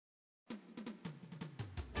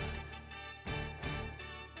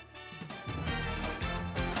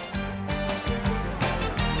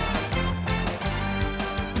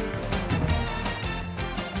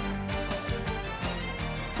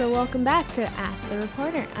So welcome back to Ask the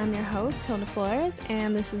Reporter. I'm your host, Hilda Flores,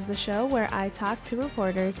 and this is the show where I talk to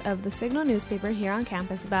reporters of the Signal newspaper here on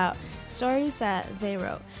campus about stories that they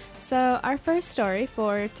wrote. So our first story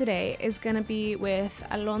for today is going to be with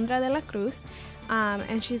Alondra de la Cruz,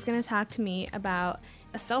 and she's going to talk to me about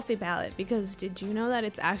a selfie ballot, because did you know that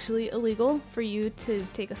it's actually illegal for you to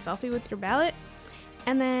take a selfie with your ballot?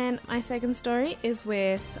 And then my second story is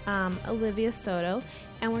with Olivia Soto,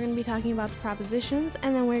 and we're going to be talking about the propositions,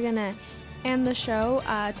 and then we're going to end the show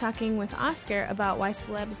talking with Oscar about why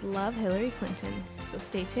celebs love Hillary Clinton. So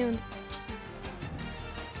stay tuned.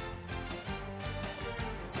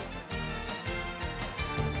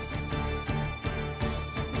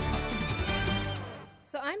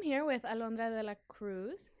 So I'm here with Alondra de la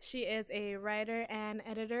Cruz. She is a writer and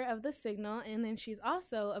editor of The Signal, and then she's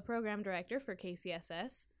also a program director for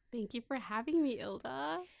KCSS. Thank you for having me,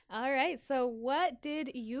 Ilda. All right, so what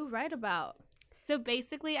did you write about? So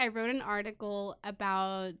basically, I wrote an article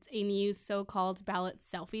about a new so-called ballot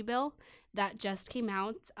selfie bill that just came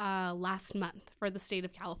out last month for the state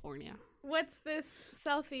of California. What's this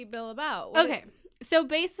selfie bill about? Okay, so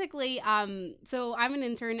basically, so I'm an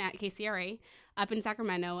intern at KCRA up in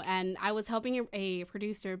Sacramento, and I was helping a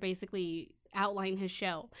producer basically outline his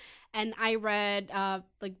show. And I read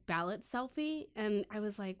ballot selfie, and I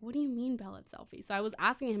was like, what do you mean ballot selfie? So I was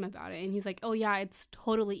asking him about it, and he's like, oh yeah, it's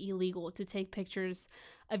totally illegal to take pictures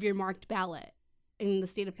of your marked ballot in the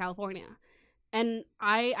state of California. And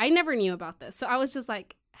I never knew about this. So I was just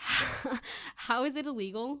like, how is it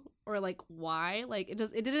illegal? Or like, why? Like, it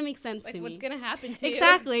didn't make sense to me. What's gonna happen to you?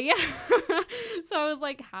 Exactly, yeah. So I was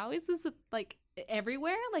like, how is this like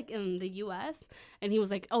everywhere, like in the US? And he was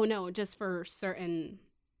like, oh no, just for certain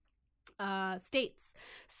states.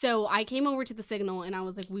 So I came over to the Signal, and I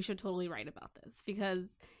was like, we should totally write about this,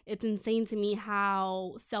 because it's insane to me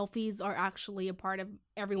how selfies are actually a part of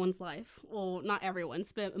everyone's life. Well, not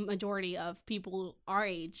everyone's, but a majority of people our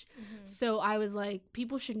age. Mm-hmm. So I was like,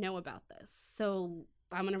 people should know about this. So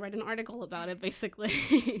I'm going to write an article about it,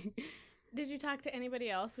 basically. Did you talk to anybody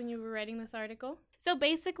else when you were writing this article? So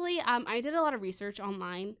basically, I did a lot of research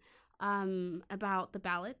online about the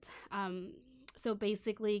ballot. So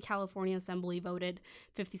basically, California Assembly voted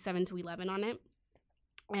 57-11 on it,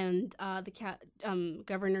 and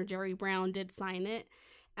Governor Jerry Brown did sign it.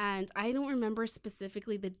 And I don't remember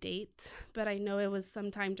specifically the date, but I know it was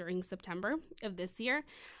sometime during September of this year.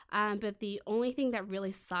 But the only thing that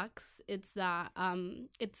really sucks is that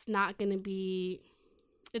it's not going to be,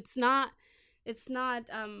 it's not, I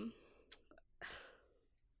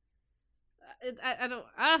don't,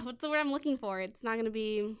 what's the word I'm looking for? It's not going to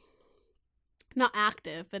be, not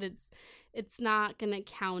active, but it's not going to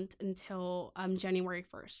count until January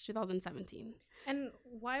 1st, 2017. And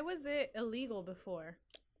why was it illegal before?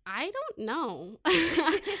 I don't know.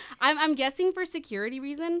 I'm guessing for security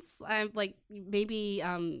reasons. Like maybe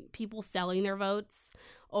people selling their votes,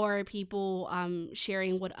 or people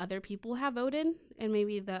sharing what other people have voted, and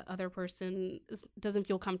maybe the other person doesn't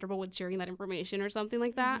feel comfortable with sharing that information or something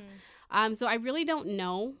like that. Mm-hmm. So I really don't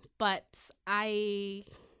know, but I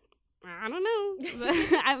don't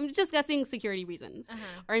know. I'm just guessing security reasons.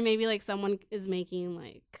 Uh-huh. Or maybe like someone is making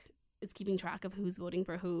is keeping track of who's voting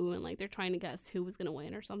for who, and like they're trying to guess who was going to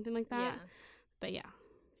win or something like that. Yeah. But yeah.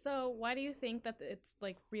 So why do you think that it's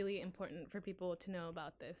like really important for people to know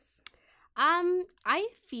about this? I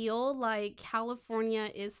feel like California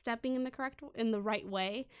is stepping in the right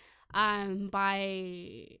way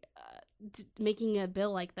by making a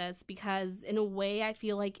bill like this, because in a way I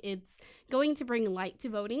feel like it's going to bring light to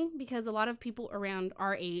voting, because a lot of people around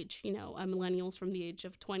our age, millennials from the age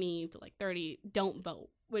of 20 to like 30 don't vote,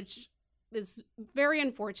 which is very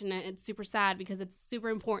unfortunate. It's super sad, because it's super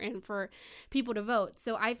important for people to vote.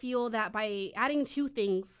 So I feel that by adding two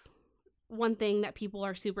things, one thing that people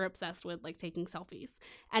are super obsessed with, like taking selfies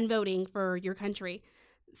and voting for your country,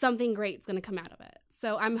 something great's going to come out of it.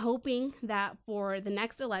 So I'm hoping that for the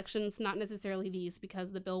next elections, not necessarily these,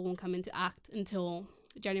 because the bill won't come into act until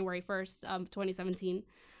January 1st, 2017.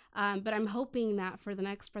 But I'm hoping that for the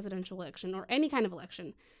next presidential election, or any kind of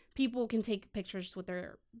election, people can take pictures with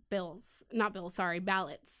their ballots.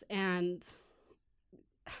 And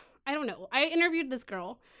I don't know. I interviewed this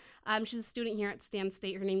girl. She's a student here at Stan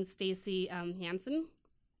State. Her name's Stacy Hansen.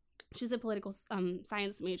 She's a political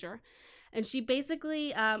science major. And she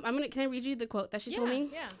basically, can I read you the quote that she told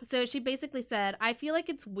me? Yeah. So she basically said, I feel like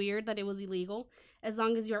it's weird that it was illegal. As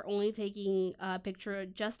long as you're only taking a picture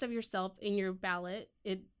just of yourself in your ballot,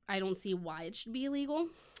 I don't see why it should be illegal.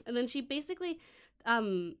 And then she basically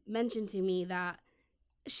mentioned to me that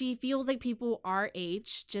she feels like people our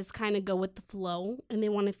age just kind of go with the flow and they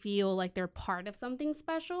want to feel like they're part of something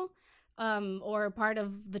special, or part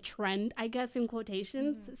of the trend, I guess, in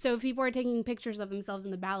quotations. Mm-hmm. So if people are taking pictures of themselves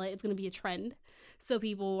in the ballot, it's going to be a trend. So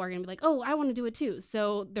people are going to be like, oh, I want to do it too.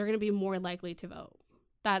 So they're going to be more likely to vote.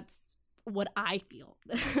 That's what I feel.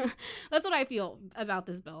 That's what I feel about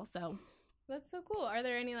this bill. So that's so cool. Are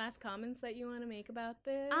there any last comments that you want to make about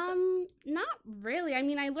this? Not really. I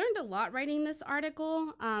mean, I learned a lot writing this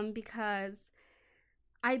article, because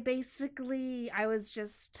I was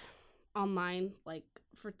just online like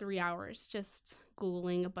for 3 hours, just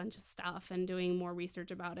Googling a bunch of stuff and doing more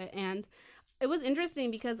research about it. And it was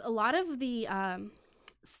interesting because a lot of the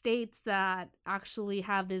states that actually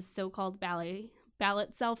have this so-called ballot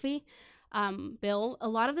selfie bill, a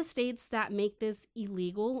lot of the states that make this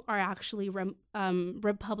illegal are actually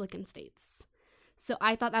Republican states. So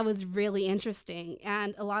I thought that was really interesting.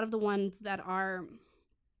 And a lot of the ones that are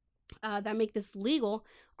that make this legal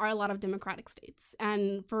are a lot of Democratic states.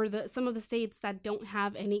 And for some of the states that don't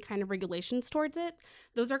have any kind of regulations towards it,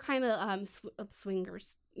 those are kind of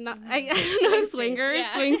swingers. Not swingers,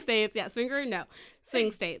 yeah. Swing states. Yeah, swinger, no.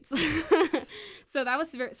 Swing states. So that was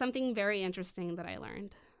something very interesting that I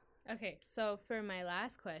learned. Okay, so for my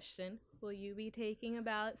last question, will you be taking a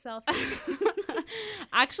ballot selfie?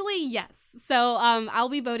 Actually, yes. So I'll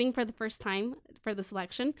be voting for the first time for this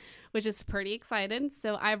election, which is pretty excited.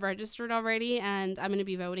 So I've registered already, and I'm going to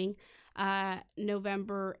be voting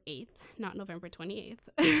November 8th, not November 28th.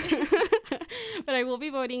 But I will be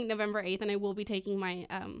voting November 8th, and I will be taking my...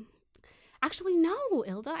 Actually, no,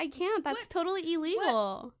 Ilda, I can't. That's totally illegal.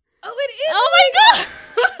 What? Oh, it is? Oh, my God!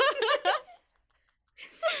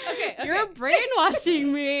 Okay. You're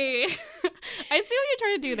brainwashing me. I see what you're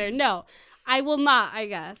trying to do there. No, I will not, I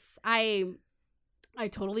guess. I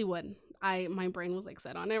totally would. My brain was like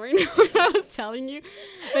set on it right now when I was telling you.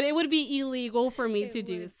 But it would be illegal for me to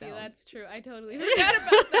do so. That's true. I totally forgot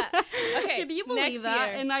about that. Okay. Can you believe that?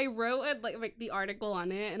 Year. And I wrote like the article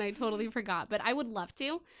on it and I totally forgot. But I would love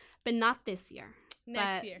to, but not this year.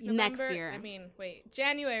 Next year.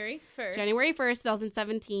 January 1st. January 1st,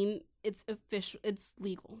 2017. It's official. It's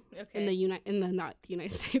legal. Okay. Not the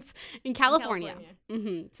United States, in California.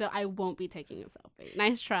 Mm-hmm. So I won't be taking a selfie.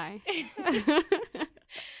 Nice try.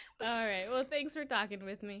 All right. Well, thanks for talking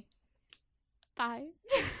with me. Bye.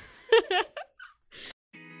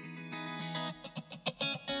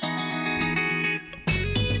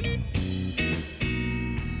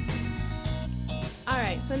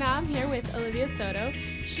 So now I'm here with Olivia Soto.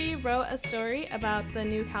 She wrote a story about the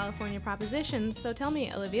new California propositions. So tell me,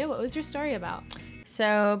 Olivia, what was your story about?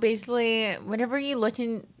 So basically, whenever you go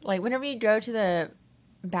to the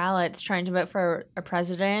ballots trying to vote for a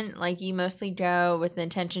president, like you mostly go with the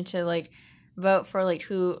intention to like vote for like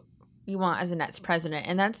who you want as the next president,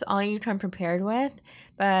 and that's all you come prepared with.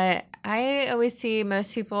 But I always see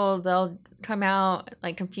most people, they'll come out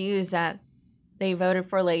like confused that they voted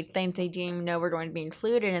for like things they didn't even know were going to be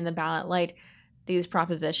included in the ballot, like these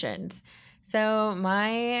propositions. So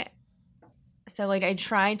I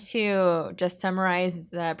try to just summarize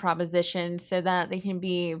the propositions so that they can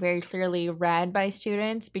be very clearly read by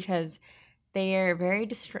students, because they are they're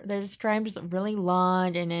described as really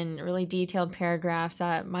long and in really detailed paragraphs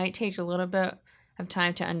that might take a little bit of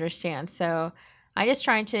time to understand. So I just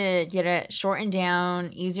try to get it shortened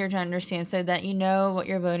down, easier to understand, so that you know what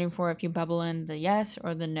you're voting for if you bubble in the yes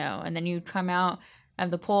or the no. And then you come out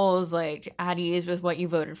of the polls like at ease with what you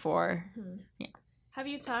voted for. Mm-hmm. Yeah. Have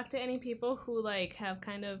you talked to any people who like have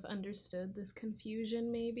kind of understood this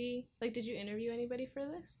confusion maybe? Like, did you interview anybody for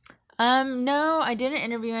this? No, I didn't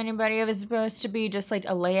interview anybody. It was supposed to be just like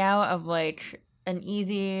a layout of like an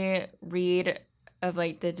easy read of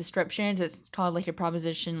like the descriptions. It's called like a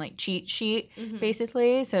proposition like cheat sheet, mm-hmm.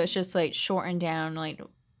 basically. So it's just like shortened down like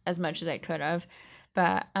as much as I could have.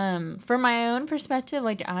 But from my own perspective,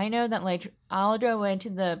 like I know that like I'll go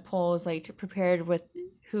into the polls like prepared with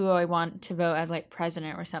who I want to vote as like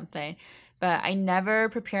president or something. But I never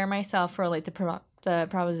prepare myself for like the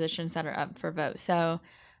propositions that are up for vote. So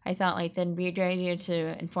I thought like that'd be a good idea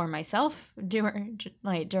to inform myself during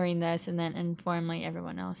this, and then inform like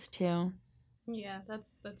everyone else too. Yeah,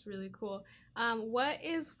 that's really cool. What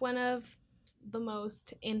is one of the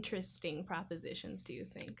most interesting propositions, do you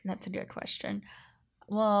think? That's a good question.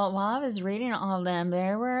 Well, while I was reading all of them,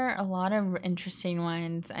 there were a lot of interesting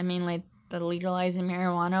ones. I mean, like the legalizing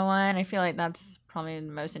marijuana one, I feel like that's probably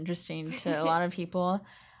the most interesting to a lot of people.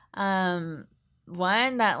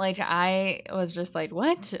 One that like I was just like,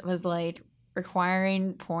 what? Was like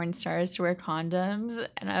requiring porn stars to wear condoms,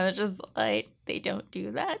 and I was just like, they don't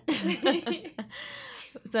do that.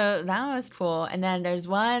 So that was cool. And then there's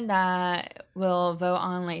one that will vote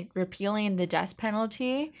on like repealing the death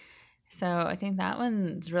penalty. So I think that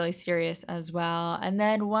one's really serious as well. And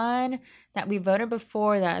then one that we voted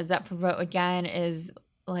before that is up for vote again is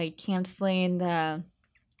like canceling the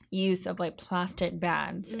use of like plastic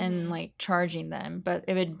bags and like charging them, but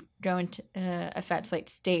it would go into effect like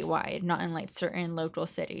statewide, not in like certain local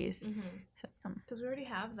cities. So, because we already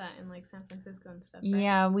have that in like San Francisco and stuff, right?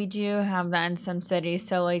 yeah, we do have that in some cities.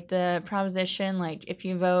 So like the proposition, like if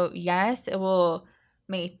you vote yes, it will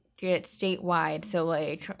make it statewide. So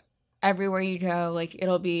like everywhere you go, like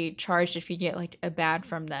it'll be charged if you get like a bag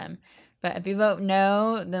from them. But if you vote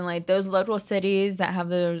no, then like those local cities that have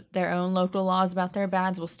their own local laws about their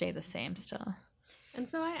bags will stay the same still. And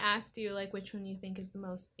so I asked you like which one you think is the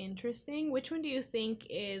most interesting. Which one do you think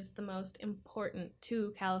is the most important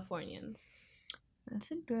to Californians?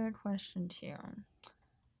 That's a good question too.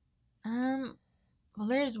 Well,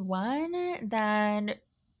 there's one that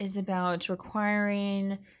is about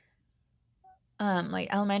requiring like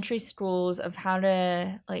elementary schools of how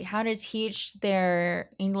to teach their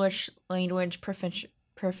English language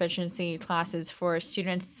proficiency classes for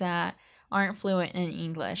students that aren't fluent in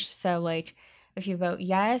English. So like if you vote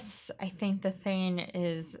yes, I think the thing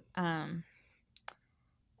is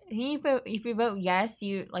if you vote yes,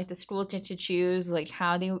 you like the schools get to choose like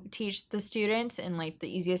how they teach the students in like the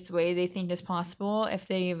easiest way they think is possible. If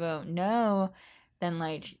they vote no, then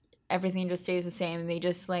like everything just stays the same. They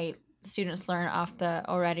just like students learn off the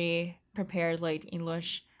already prepared like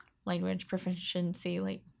English language proficiency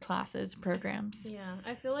like classes programs. Yeah,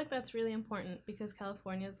 I feel like that's really important because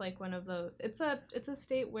California is like one of the it's a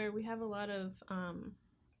state where we have a lot of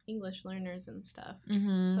English learners and stuff.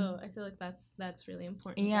 So I feel like that's really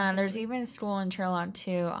important. Yeah, and there's even a school in Charlotte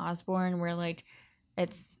too, Osborne, where like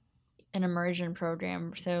it's an immersion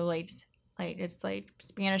program. So like it's like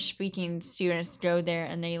Spanish speaking students go there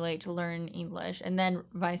and they like to learn English, and then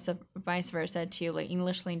vice versa too. Like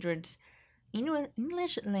English language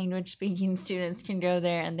speaking students can go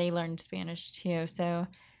there and they learn Spanish too. So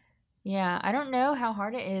yeah, I don't know how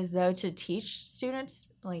hard it is though to teach students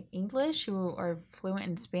like English who are fluent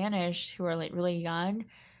in Spanish who are like really young.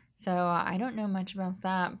 So I don't know much about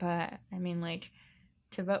that, but I mean like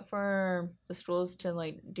to vote for the schools to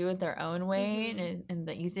like do it their own way and in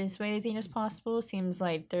the easiest way they think is possible seems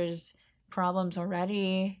like there's problems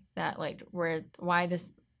already that like why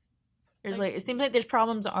this there's like it seems like there's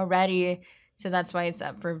problems already, so that's why it's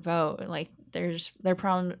up for vote. Like their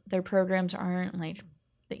programs aren't like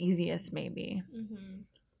the easiest maybe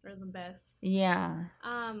or the best. Yeah.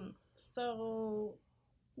 So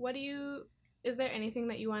is there anything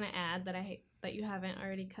that you want to add that you haven't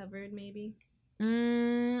already covered maybe?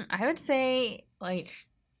 I would say like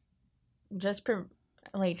just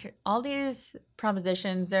like all these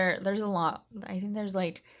propositions there's a lot. I think there's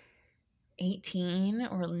like 18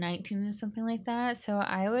 or 19 or something like that. So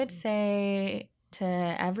I would say to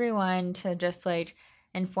everyone to just like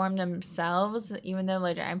inform themselves, even though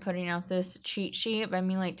like I'm putting out this cheat sheet, but I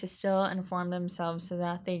mean like to still inform themselves so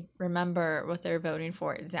that they remember what they're voting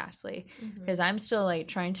for exactly. Because I'm still like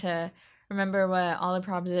trying to remember what all the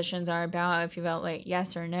propositions are about if you vote like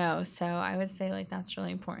yes or no. So I would say like that's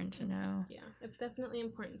really important to know. Yeah, it's definitely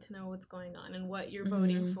important to know what's going on and what you're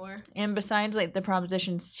voting for. And besides like the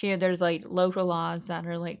propositions too, there's like local laws that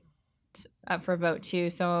are like up for vote too.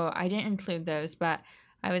 So I didn't include those, but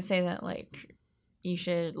I would say that like you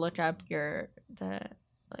should look up your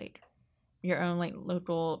own like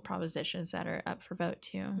local propositions that are up for vote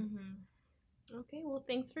too. Okay, well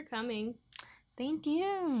thanks for coming. Thank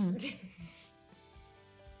you.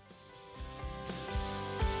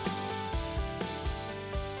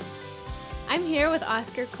 I'm here with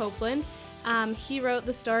Oscar Copeland. He wrote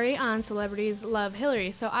the story on Celebrities Love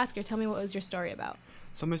Hillary. So Oscar, tell me, what was your story about?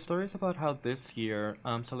 So my story is about how this year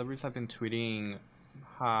celebrities have been tweeting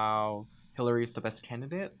how Hillary is the best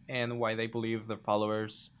candidate and why they believe their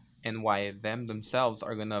followers and why themselves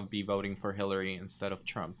are going to be voting for Hillary instead of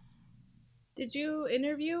Trump. Did you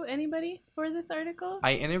interview anybody for this article?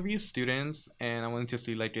 I interviewed students, and I wanted to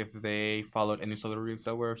see like if they followed any celebrities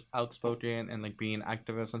that were outspoken and like being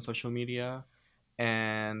activists on social media.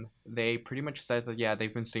 And they pretty much said that, yeah,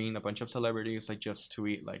 they've been seeing a bunch of celebrities like just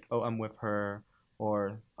tweet like, oh, I'm with her,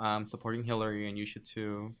 or supporting Hillary and you should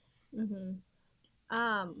too.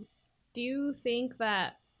 Do you think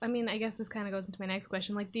that, I mean, I guess this kind of goes into my next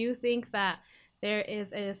question. Like, do you think that there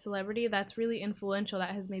is a celebrity that's really influential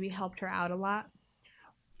that has maybe helped her out a lot?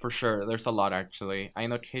 For sure. There's a lot, actually. I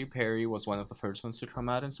know Katy Perry was one of the first ones to come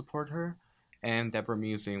out and support her. And Deborah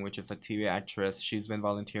Musing, which is a TV actress, she's been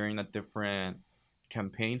volunteering at different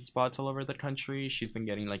campaign spots all over the country. She's been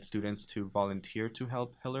getting like students to volunteer to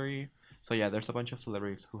help Hillary. So yeah, there's a bunch of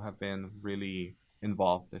celebrities who have been really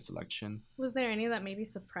involved this election. Was there any that maybe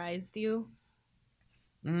surprised you?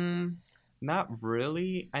 Not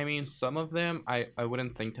really. I mean, some of them I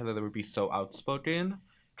wouldn't think that they would be so outspoken.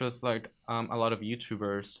 Just like a lot of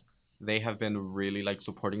YouTubers, they have been really like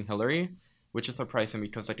supporting Hillary, which is surprising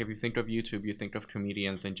because like if you think of YouTube, you think of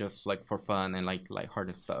comedians and just like for fun and like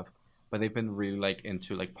lighthearted stuff. But they've been really like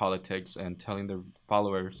into like politics and telling their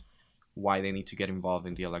followers why they need to get involved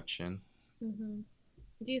in the election. Mm-hmm.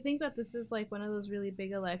 Do you think that this is like one of those really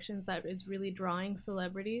big elections that is really drawing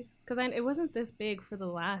celebrities? Because it wasn't this big for the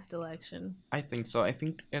last election. I think so. I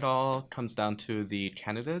think it all comes down to the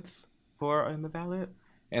candidates who are in the ballot.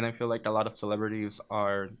 And I feel like a lot of celebrities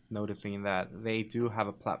are noticing that they do have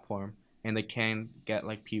a platform and they can get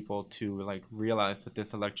like people to like realize that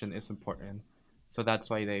this election is important. So that's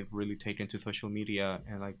why they've really taken to social media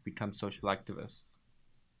and like become social activists.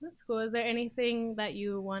 That's cool. Is there anything that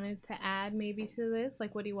you wanted to add maybe to this?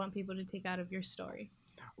 Like, what do you want people to take out of your story?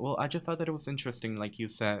 Well, I just thought that it was interesting, like you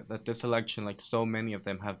said, that this election, like so many of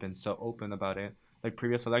them have been so open about it. Like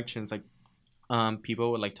previous elections, like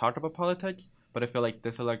people would like talk about politics, but I feel like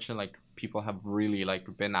this election, like people have really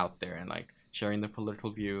like been out there and like sharing their political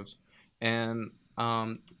views. And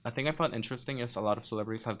I think I found interesting is a lot of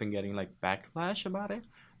celebrities have been getting like backlash about it,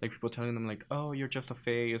 like people telling them like, oh, you're just a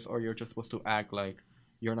face, or you're just supposed to act like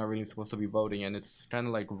you're not really supposed to be voting. And it's kind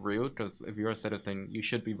of like rude because if you're a citizen, you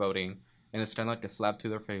should be voting. And it's kind of like a slap to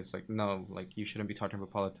their face, like, no, like you shouldn't be talking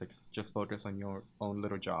about politics. Just focus on your own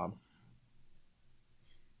little job.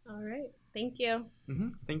 All right. Thank you.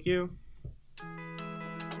 Thank you.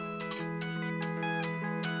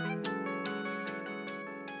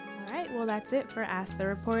 Well, that's it for Ask the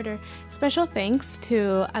Reporter. Special thanks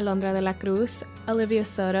to Alondra de la Cruz, Olivia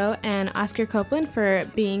Soto, and Oscar Copeland for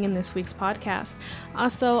being in this week's podcast.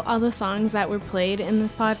 Also, all the songs that were played in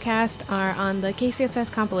this podcast are on the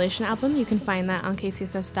KCSS compilation album. You can find that on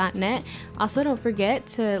kcss.net. Also, don't forget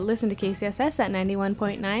to listen to KCSS at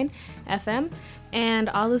 91.9 FM, and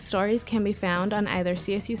all the stories can be found on either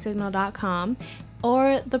csusignal.com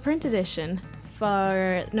or the print edition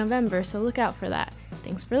for November, so look out for that.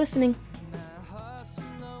 Thanks for listening.